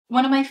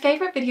One of my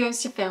favorite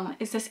videos to film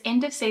is this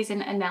end of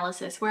season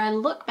analysis where I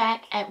look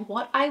back at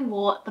what I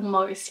wore the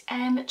most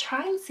and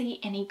try and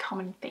see any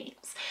common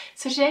themes.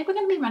 So today we're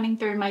going to be running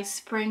through my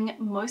spring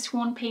most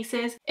worn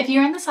pieces. If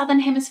you're in the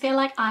southern hemisphere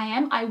like I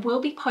am, I will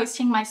be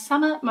posting my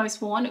summer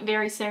most worn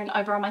very soon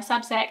over on my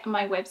Substack and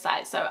my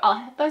website. So I'll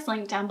have those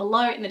linked down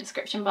below in the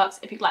description box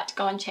if you'd like to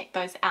go and check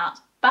those out.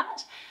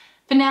 But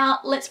for now,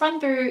 let's run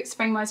through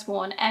spring most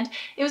worn, and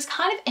it was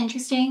kind of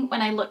interesting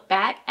when I look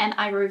back and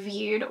I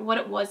reviewed what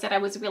it was that I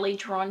was really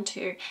drawn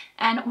to.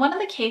 And one of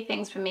the key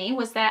things for me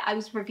was that I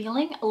was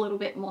revealing a little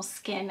bit more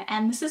skin,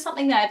 and this is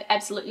something that I've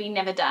absolutely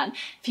never done.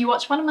 If you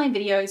watch one of my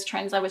videos,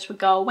 Trends I Wish Would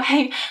Go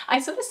Away, I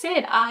sort of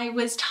said I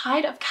was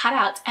tired of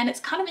cutouts, and it's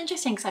kind of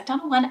interesting because I've done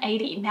a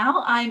 180.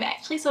 Now I'm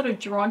actually sort of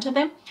drawn to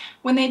them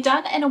when they're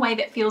done in a way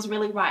that feels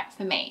really right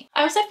for me.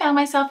 I also found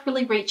myself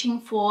really reaching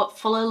for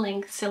fuller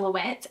length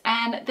silhouettes,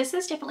 and this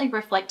is definitely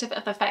reflective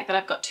of the fact that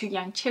I've got two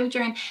young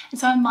children, and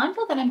so I'm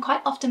mindful that I'm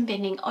quite often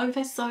bending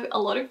over, so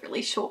a lot of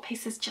really short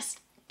pieces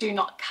just do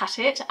not cut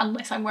it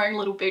unless I'm wearing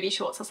little booty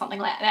shorts or something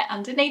like that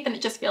underneath, and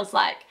it just feels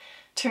like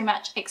too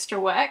much extra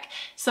work.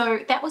 So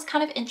that was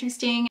kind of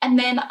interesting. And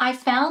then I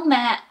found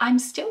that I'm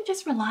still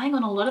just relying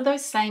on a lot of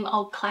those same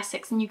old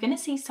classics, and you're going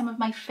to see some of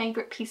my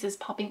favorite pieces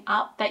popping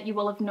up that you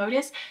will have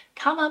noticed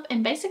come up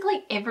in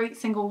basically every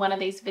single one of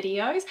these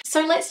videos.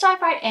 So let's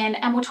dive right in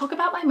and we'll talk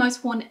about my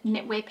most worn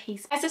knitwear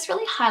piece, as this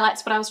really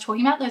highlights what I was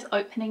talking about, those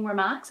opening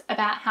remarks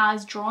about how I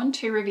was drawn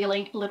to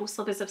revealing little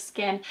slivers of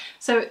skin.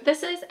 So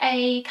this is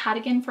a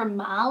cardigan from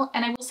Marl,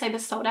 and I will say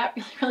this sold out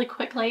really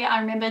quickly. I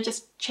remember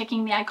just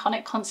checking the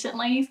Iconic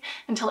constantly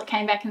until it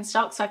came back in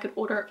stock so I could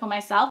order it for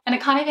myself, and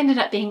it kind of ended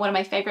up being one of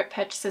my favorite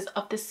purchases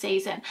of the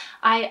season.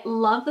 I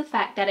love the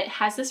fact that it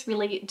has this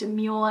really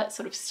demure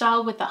sort of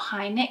style with the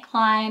high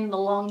neckline, the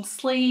long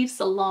sleeves,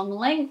 the long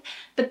length,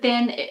 but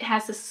then it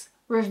has this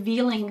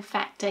revealing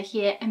factor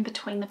here in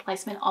between the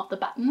placement of the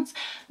buttons.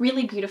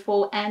 Really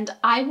beautiful, and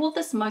I wore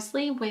this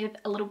mostly with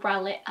a little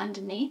bralette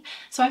underneath,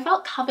 so I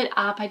felt covered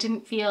up. I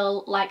didn't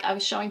feel like I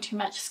was showing too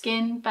much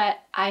skin, but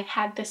I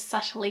had this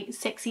subtly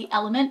sexy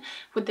element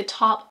with the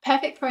top.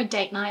 Perfect for a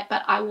date night,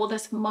 but I wore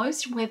this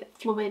most with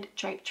fluid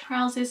draped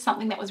trousers,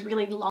 something that was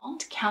really long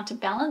to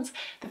counterbalance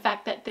the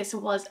fact that this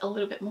was a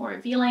little bit more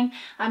revealing.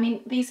 I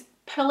mean, these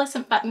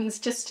pearlescent buttons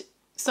just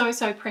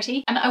so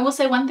pretty. And I will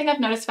say one thing I've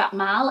noticed about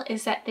Marl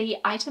is that the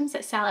items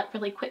that sell out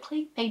really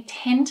quickly, they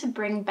tend to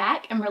bring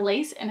back and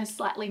release in a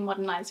slightly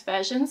modernized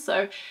version,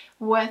 so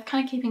worth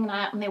kind of keeping an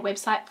eye out on their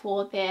website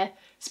for their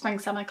spring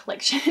summer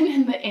collection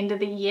in the end of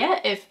the year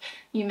if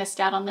you missed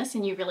out on this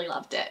and you really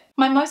loved it.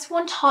 My most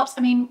worn tops,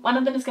 I mean, one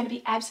of them is going to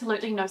be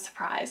absolutely no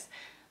surprise.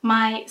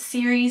 My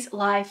Series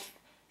Life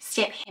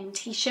step hem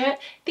t-shirt.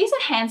 These are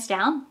hands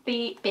down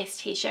the best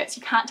t-shirts.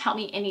 You can't tell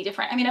me any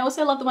different. I mean, I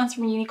also love the ones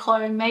from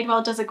Uniqlo.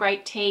 Madewell does a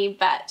great tee,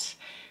 but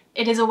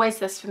it is always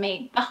this for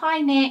me. The high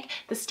neck,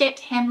 the stepped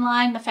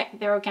hemline, the fact that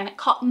they're organic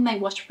cotton, they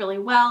wash really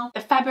well.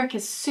 The fabric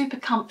is super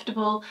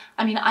comfortable.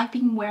 I mean, I've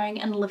been wearing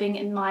and living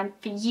in mine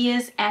for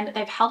years and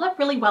they've held up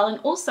really well. And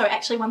also,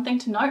 actually, one thing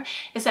to note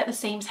is that the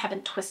seams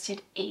haven't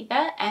twisted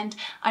either. And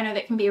I know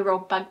that can be a real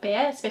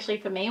bugbear, especially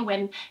for me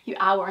when you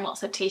are wearing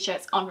lots of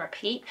t-shirts on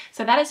repeat.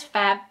 So that is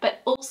fab.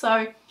 But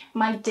also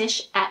my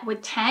Dish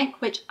Atwood tank,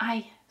 which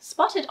I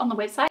spotted on the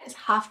website, is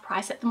half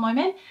price at the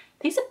moment.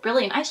 These are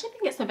brilliant. I actually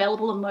think it's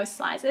available in most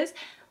sizes.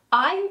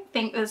 I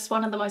think this is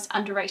one of the most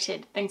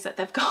underrated things that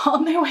they've got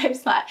on their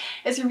website.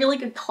 It's a really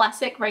good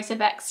classic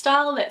racerback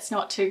style that's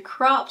not too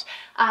cropped,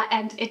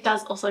 and it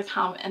does also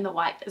come in the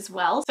white as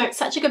well. So it's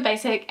such a good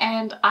basic,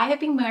 and I have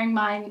been wearing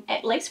mine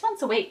at least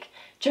once a week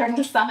during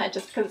the summer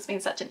just because it's been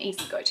such an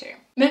easy go-to.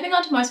 Moving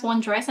on to most worn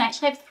dress, I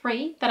actually have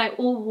three that I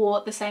all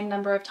wore the same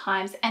number of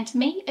times, and to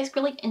me it's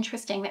really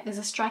interesting that there's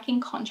a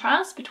striking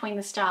contrast between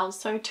the styles.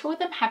 So two of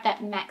them have that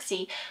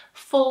maxi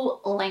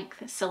full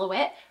length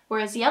silhouette,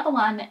 whereas the other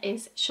one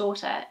is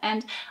shorter,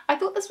 and I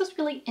thought this was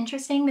really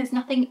interesting. There's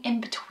nothing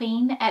in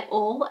between at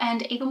all,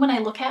 and even when I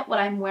look at what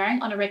I'm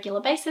wearing on a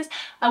regular basis,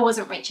 I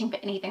wasn't reaching for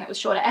anything that was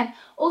shorter. And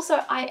also,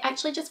 I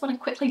actually just want to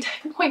quickly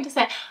take a point to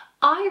say,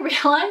 I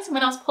realized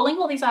when I was pulling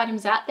all these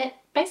items out that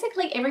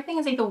basically everything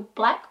is either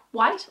black,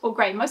 white or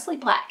grey, mostly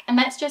black, and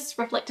that's just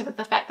reflective of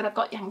the fact that I've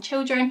got young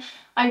children.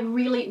 I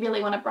really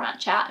want to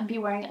branch out and be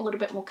wearing a little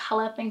bit more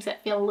colour, things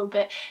that feel a little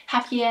bit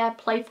happier,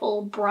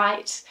 playful,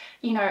 bright,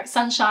 you know,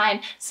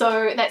 sunshine.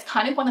 So that's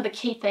kind of one of the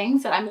key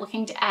things that I'm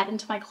looking to add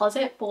into my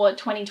closet for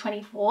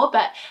 2024,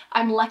 but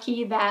I'm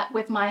lucky that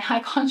with my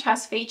high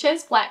contrast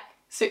features, black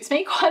suits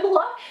me quite a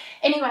lot.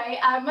 Anyway,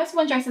 most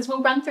worn dresses,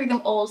 we'll run through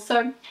them all.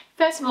 So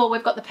first of all,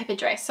 we've got the Pippa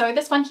dress. So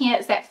this one here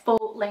is that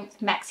full length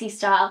maxi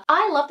style.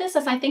 I love this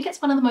as I think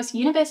it's one of the most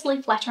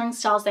universally flattering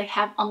styles they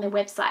have on their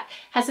website.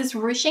 It has this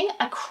ruching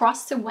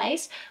across the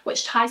waist,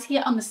 which ties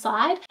here on the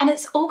side, and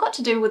it's all got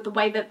to do with the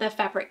way that the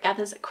fabric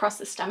gathers across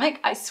the stomach,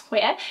 I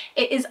swear.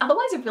 It is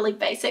otherwise a really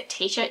basic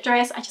t-shirt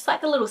dress. I just like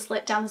the little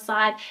slit down the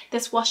side.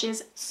 This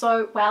washes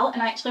so well,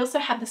 and I actually also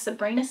have the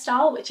Sabrina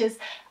style, which is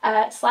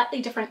a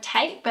slightly different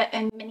take, but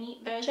in mini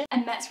version,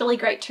 and that's really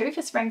great too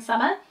for spring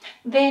summer.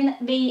 Then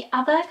the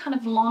other kind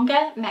kind of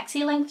longer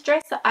maxi length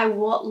dress that I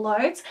wore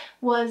loads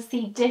was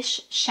the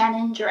Dish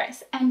Shannon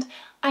dress. And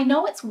I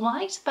know it's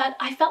white, but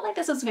I felt like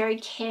this was very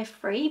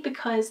carefree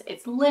because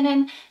it's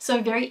linen,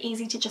 so very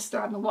easy to just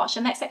throw in the wash.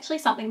 And that's actually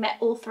something that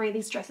all three of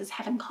these dresses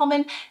have in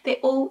common. They're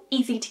all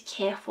easy to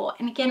care for.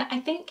 And again, I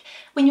think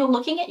when you're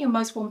looking at your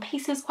most worn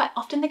pieces, quite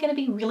often they're going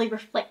to be really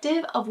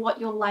reflective of what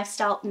your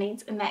lifestyle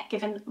needs in that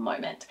given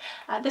moment.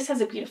 This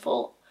has a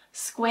beautiful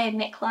square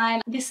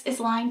neckline. This is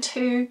lined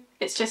too.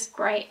 It's just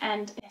great,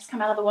 and it's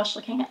come out of the wash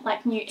looking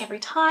like new every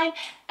time.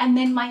 And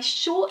then my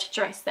short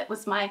dress that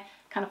was my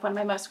kind of one of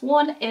my most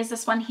worn is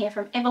this one here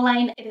from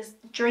Everlane. It is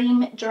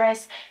Dream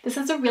Dress. This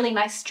is a really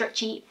nice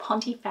stretchy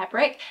ponte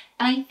fabric,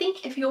 and I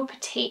think if you're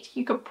petite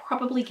you could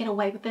probably get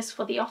away with this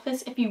for the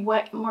office if you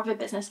work in more of a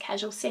business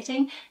casual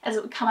setting, as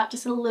it would come up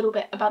just a little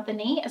bit above the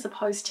knee as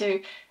opposed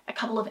to a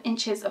couple of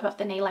inches above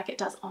the knee like it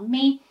does on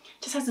me.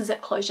 Just has a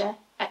zip closure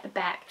at the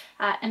back,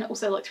 and it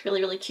also looks really,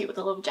 really cute with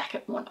a little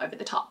jacket worn over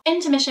the top.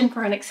 Intermission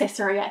for an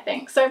accessory, I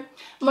think. So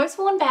most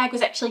worn bag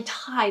was actually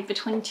tied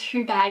between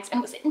two bags, and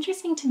it was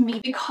interesting to me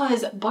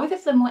because both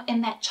of them were in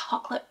that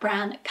chocolate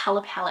brown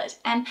color palette.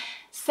 And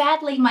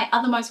sadly, my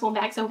other most worn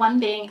bags are one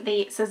being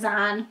the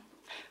Cezanne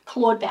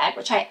Claude bag,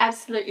 which I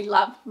absolutely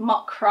love,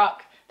 mock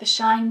croc, the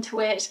shine to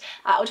it.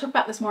 I'll talk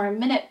about this more in a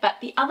minute, but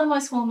the other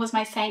most worn was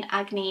my Saint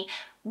Agni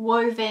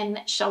woven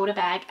shoulder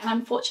bag, and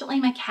unfortunately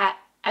my cat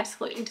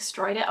absolutely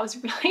destroyed it. I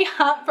was really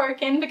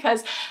heartbroken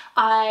because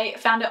I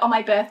found it on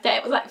my birthday.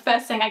 It was like the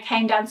first thing I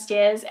came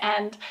downstairs,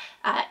 and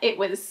it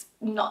was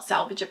not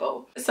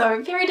salvageable.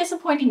 So very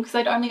disappointing because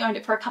I'd only owned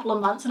it for a couple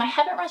of months, and I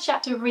haven't rushed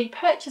out to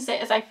repurchase it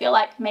as I feel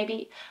like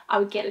maybe I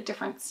would get a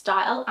different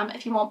style.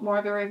 If you want more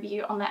of a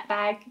review on that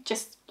bag,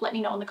 just let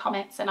me know in the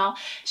comments and I'll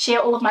share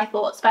all of my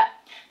thoughts. But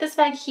this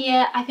bag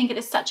here, I think it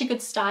is such a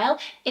good style.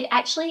 It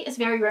actually is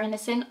very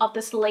reminiscent of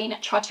the Celine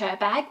Trotteur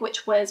bag,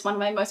 which was one of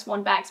my most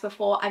worn bags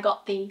before I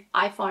got the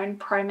iPhone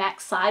Pro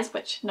Max size,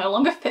 which no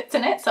longer fits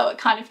in it, so it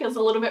kind of feels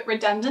a little bit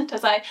redundant,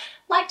 as I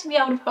like to be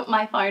able to put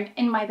my phone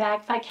in my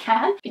bag if I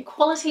can. The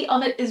quality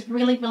of it is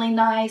really, really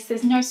nice.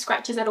 There's no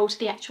scratches at all to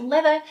the actual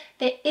leather.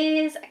 There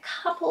is a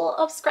couple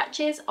of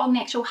scratches on the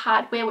actual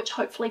hardware, which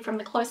hopefully from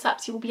the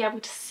close-ups you will be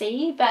able to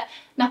see, but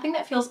nothing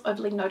that feels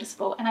overly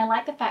noticeable. And I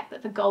like the fact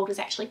that the gold is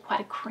actually quite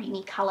a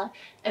creamy color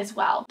as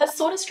well. This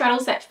sort of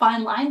straddles that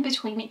fine line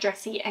between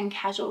dressy and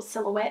casual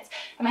silhouettes,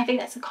 and I think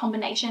that's a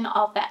combination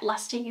of that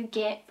luster you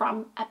get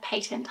from a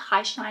patent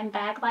high shine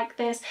bag like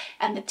this,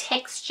 and the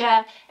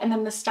texture, and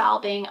then the style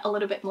being a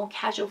little bit more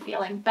casual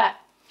feeling. But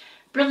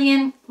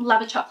brilliant.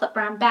 Love a chocolate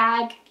brown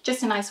bag.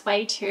 Just a nice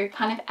way to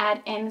kind of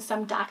add in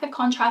some darker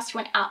contrast to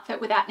an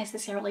outfit without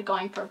necessarily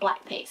going for a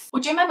black piece.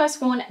 We'll do my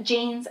most worn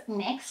jeans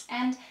next,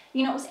 and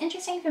you know, it was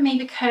interesting for me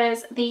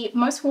because the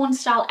most worn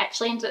style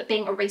actually ended up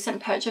being a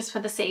recent purchase for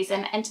the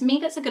season, and to me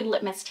that's a good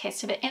litmus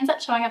test. If it ends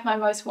up showing up my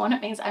most worn,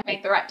 it means I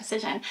made the right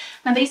decision.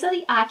 Now these are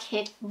the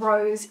Arquette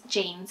Rose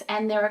jeans,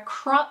 and they're a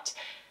cropped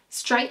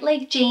straight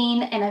leg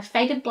jean in a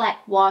faded black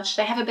wash.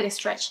 They have a bit of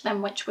stretch to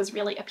them, which was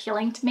really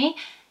appealing to me.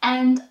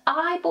 And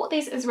I bought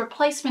these as a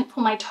replacement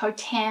for my toe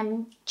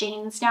tam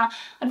jeans. Now,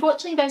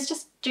 unfortunately, those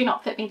just do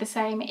not fit me the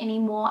same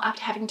anymore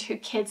after having two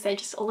kids. They're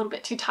just a little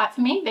bit too tight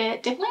for me. They're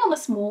definitely on the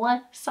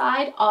smaller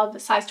side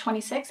of size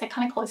 26. They're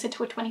kind of closer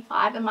to a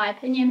 25 in my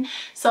opinion.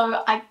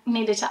 So I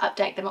needed to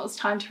update them. It was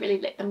time to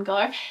really let them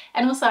go.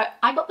 And also,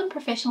 I got them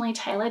professionally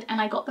tailored, and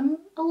I got them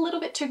a little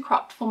bit too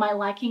cropped for my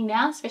liking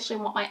now, especially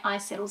what my eye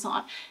settles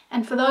on.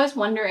 And for those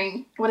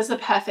wondering what is the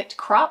perfect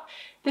crop,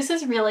 this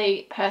is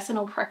really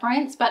personal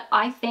preference, but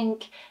I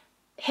think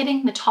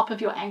hitting the top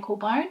of your ankle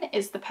bone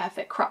is the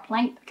perfect crop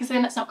length, because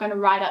then it's not going to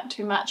ride up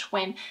too much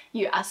when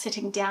you are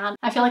sitting down.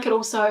 I feel like it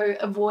also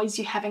avoids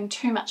you having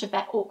too much of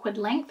that awkward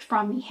length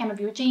from the hem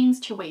of your jeans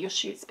to where your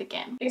shoes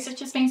begin. These have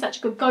just been such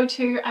a good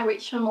go-to. I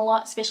reach for them a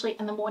lot, especially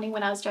in the morning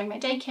when I was doing my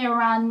daycare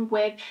run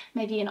with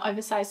maybe an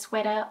oversized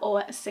sweater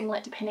or a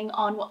singlet depending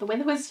on what the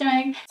weather was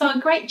doing. So a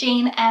great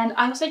jean, and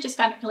I also just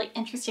found it really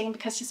interesting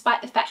because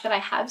despite the fact that I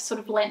have sort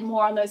of lent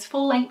more on those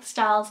full length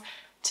styles,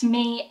 to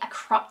me, a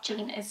crop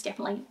jean is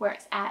definitely where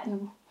it's at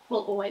and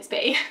will always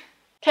be.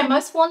 Okay,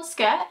 most worn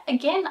skirt.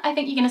 Again, I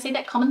think you're going to see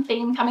that common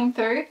theme coming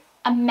through.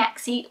 A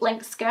maxi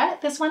length skirt.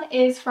 This one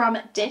is from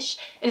Dish.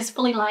 It is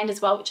fully lined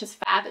as well, which is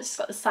fab. It's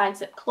got the side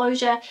zip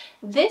closure.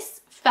 This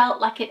felt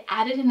like it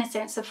added in a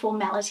sense of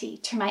formality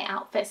to my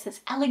outfits,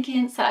 this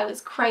elegance that I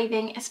was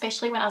craving,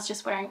 especially when I was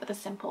just wearing it with a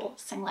simple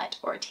singlet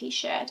or a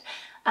t-shirt.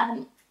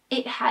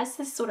 It has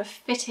this sort of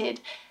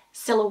fitted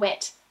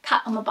silhouette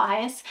cut on the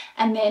bias,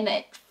 and then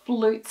it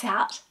flutes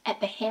out at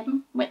the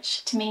hem,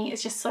 which to me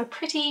is just so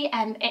pretty,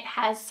 and it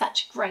has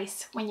such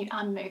grace when you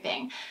are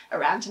moving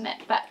around in it.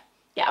 But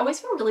yeah, I always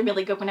feel really,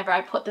 really good whenever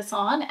I put this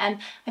on, and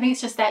I think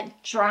it's just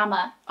that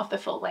drama of the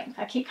full length.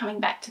 I keep coming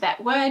back to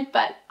that word,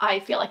 but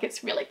I feel like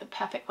it's really the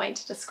perfect way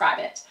to describe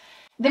it.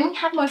 Then we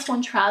have most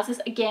worn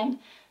trousers. Again,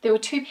 there were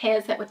two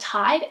pairs that were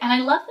tied, and I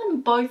love them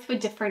both for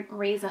different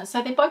reasons.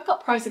 So they both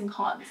got pros and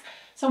cons.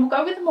 So we'll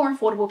go with the more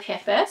affordable pair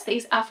first.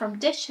 These are from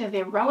Dish. They're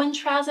their Rowan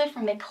trouser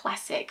from their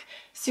classic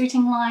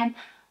suiting line.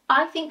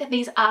 I think that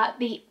these are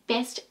the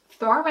best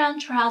throw-around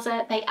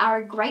trouser. They are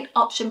a great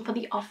option for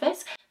the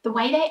office. The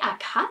way they are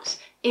cut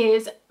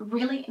is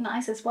really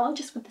nice as well,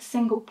 just with the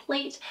single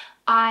pleat.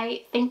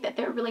 I think that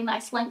they're a really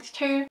nice length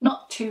too,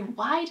 not too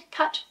wide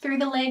cut through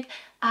the leg,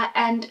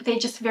 and they're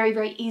just very,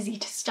 very easy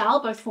to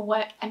style both for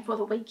work and for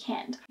the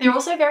weekend. They're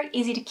also very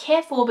easy to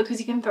care for because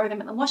you can throw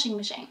them in the washing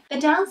machine. The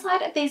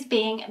downside of these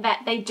being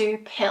that they do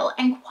pill,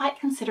 and quite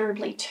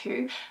considerably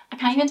too. I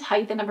can't even tell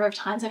you the number of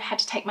times I've had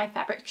to take my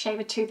fabric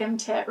shaver to them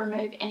to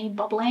remove any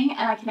bobbling,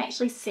 and I can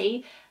actually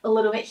see a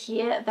little bit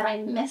here that I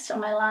missed on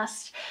my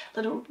last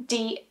little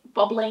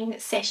de-bobbling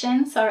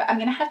session, so I'm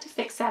gonna have to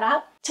fix that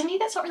up. To me,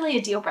 that's not really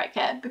a deal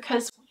breaker,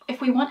 because if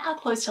we want our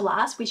clothes to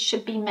last, we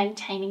should be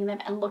maintaining them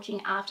and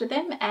looking after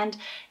them, and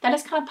that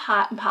is kind of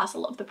part and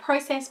parcel of the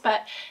process.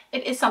 But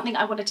it is something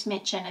I wanted to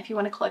mention. If you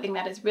want a clothing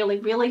that is really,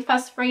 really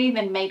fuss-free,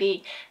 then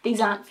maybe these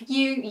aren't for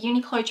you.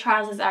 Uniqlo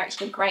trousers are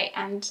actually great,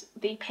 and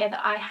the pair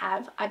that I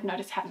have, I've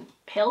noticed haven't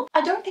pilled.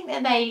 I don't think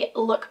that they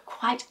look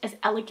quite as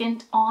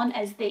elegant on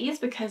as these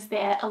because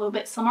they're a little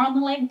bit slimmer on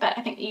the leg, but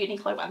I think the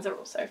Uniqlo ones are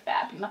also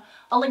fab, and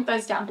I'll link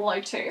those down below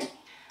too.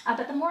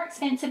 But the more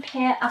expensive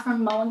pair are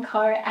from Mo &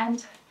 Co,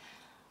 and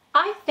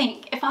I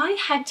think if I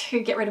had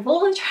to get rid of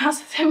all the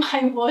trousers in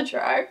my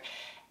wardrobe,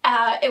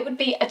 it would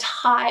be a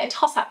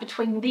toss-up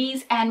between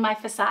these and my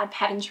facade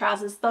pattern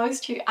trousers.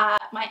 Those two are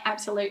my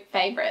absolute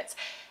favorites.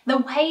 The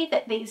way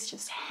that these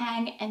just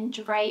hang and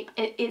drape,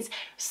 it is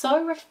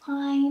so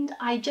refined.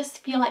 I just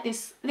feel like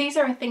these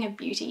are a thing of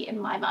beauty in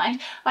my mind.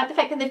 I like the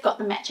fact that they've got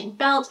the matching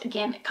belt.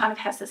 Again, it kind of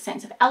has this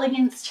sense of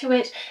elegance to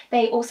it.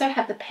 They also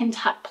have the pin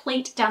tuck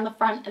pleat down the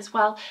front as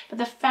well. But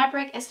the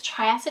fabric is a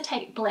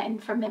triacetate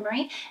blend from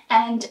memory,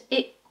 and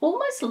it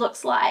almost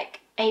looks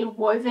like a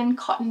woven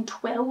cotton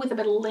twill with a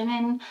bit of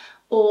linen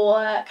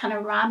or kind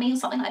of rami or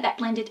something like that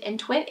blended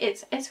into it.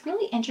 It's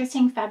really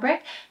interesting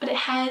fabric, but it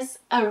has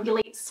a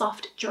really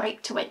soft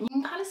drape to it. You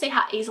can kind of see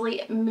how easily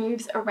it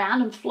moves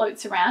around and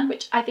floats around,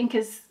 which I think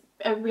is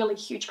a really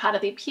huge part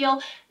of the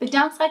appeal. The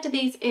downside to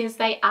these is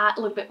they are a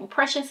little bit more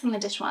precious than the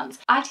dish ones.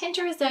 I tend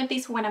to reserve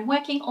these for when I'm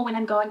working or when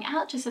I'm going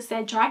out, just as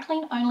they're dry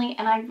clean only,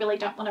 and I really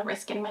don't want to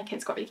risk getting my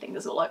kids' grubby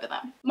fingers all over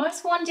them.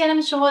 Most worn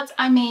denim shorts,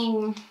 I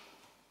mean,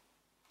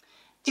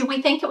 did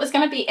we think it was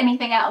going to be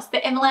anything else? The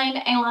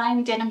Everlane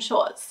A-line denim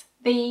shorts,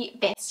 the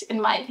best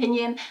in my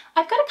opinion.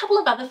 I've got a couple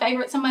of other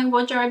favorites in my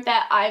wardrobe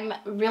that I'm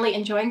really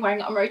enjoying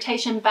wearing on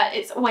rotation, but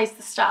it's always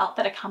the style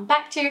that I come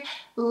back to.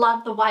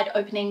 Love the wide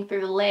opening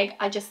through the leg.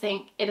 I just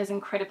think it is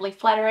incredibly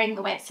flattering,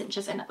 the way it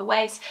cinches in at the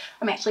waist.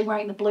 I'm actually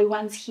wearing the blue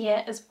ones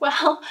here as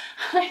well.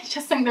 I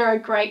just think they're a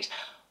great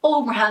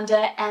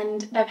all-rounder,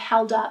 and they've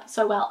held up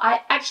so well.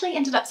 I actually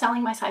ended up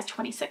selling my size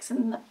 26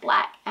 in the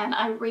black, and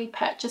I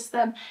repurchased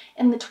them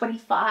in the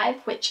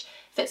 25, which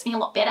fits me a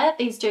lot better.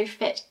 These do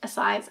fit a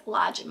size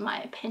large in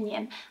my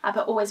opinion,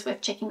 but always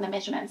worth checking the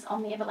measurements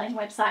on the Everlane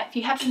website if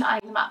you have been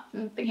eyeing them up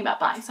and thinking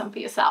about buying some for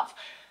yourself.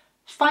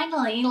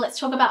 Finally, let's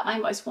talk about my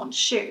most worn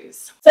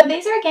shoes. So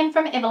these are again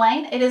from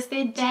Everlane. It is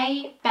their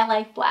Day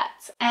Ballet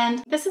Flats,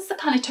 and this is the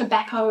kind of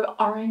tobacco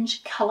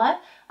orange color.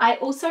 I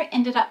also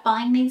ended up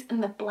buying these in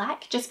the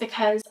black just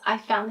because I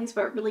found these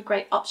were a really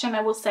great option.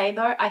 I will say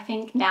though, I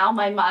think now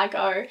my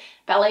Margot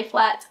ballet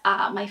flats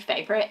are my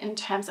favorite in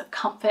terms of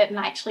comfort, and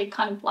I actually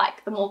kind of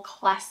like the more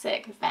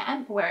classic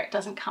vamp where it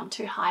doesn't come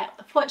too high up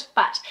the foot,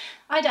 but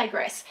I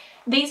digress.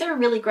 These are a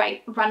really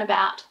great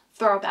runabout,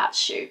 throwabout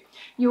shoe.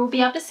 You will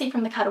be able to see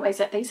from the cutaways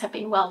that these have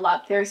been well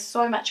loved. There is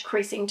so much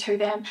creasing to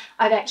them.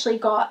 I've actually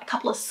got a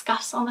couple of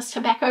scuffs on this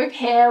tobacco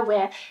pair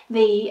where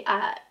the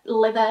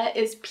leather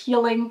is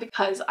peeling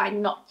because I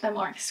knocked them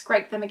or I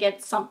scraped them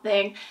against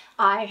something.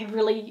 I have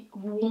really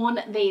worn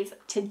these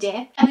to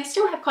death, and they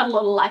still have quite a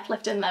lot of life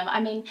left in them. I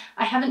mean,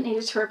 I haven't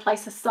needed to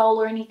replace a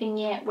sole or anything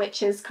yet,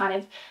 which is kind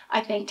of,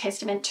 I think,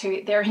 testament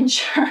to their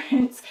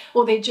insurance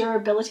or their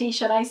durability,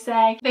 should I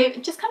say.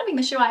 They've just kind of been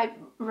the shoe I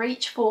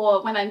reach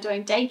for when I'm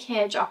doing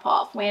daycare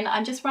drop-off, when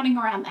I'm just running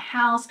around the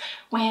house,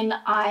 when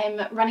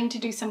I'm running to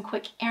do some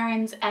quick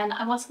errands and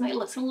I want something that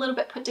looks a little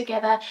bit put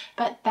together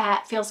but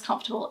that feels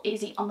comfortable,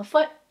 easy on the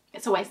foot.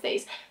 It's always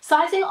these.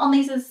 Sizing on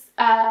these is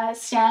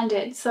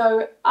standard,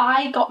 so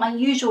I got my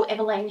usual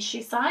Everlane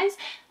shoe size,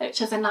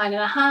 which is a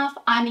 9.5.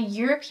 I'm a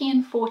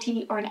European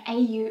 40 or an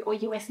AU or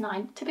US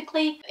 9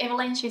 typically.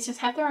 Everlane shoes just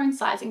have their own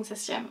sizing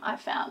system, I've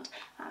found.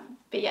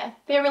 But yeah,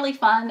 they're really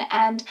fun,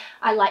 and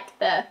I like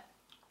the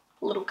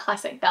little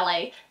classic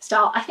ballet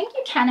style. I think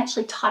you can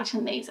actually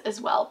tighten these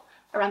as well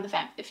around the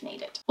vamp if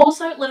needed.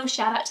 Also, little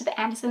shout out to the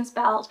Anderson's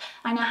belt.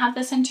 I now have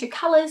this in two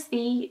colors,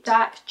 the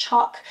dark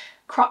chalk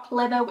croc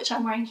leather, which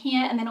I'm wearing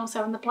here, and then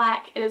also in the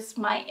black. It is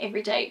my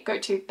everyday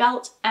go-to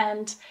belt,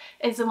 and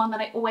is the one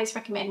that I always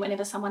recommend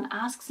whenever someone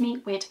asks me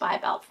where to buy a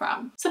belt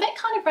from. So that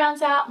kind of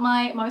rounds out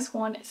my most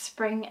worn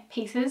spring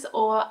pieces,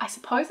 or I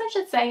suppose I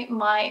should say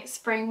my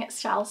spring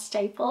style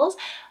staples.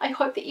 I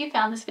hope that you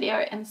found this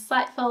video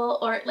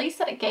insightful, or at least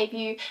that it gave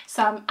you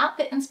some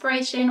outfit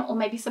inspiration or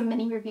maybe some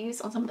mini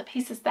reviews on some of the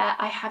pieces that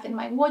I have in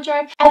my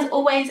wardrobe. As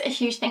always, a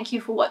huge thank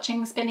you for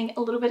watching, spending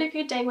a little bit of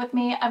your day with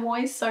me. I'm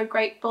always so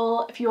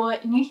grateful. If you're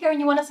new here and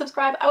you want to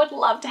subscribe, I would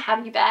love to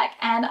have you back,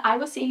 and I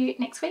will see you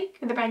next week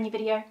with a brand new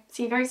video.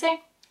 See you very soon.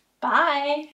 Bye!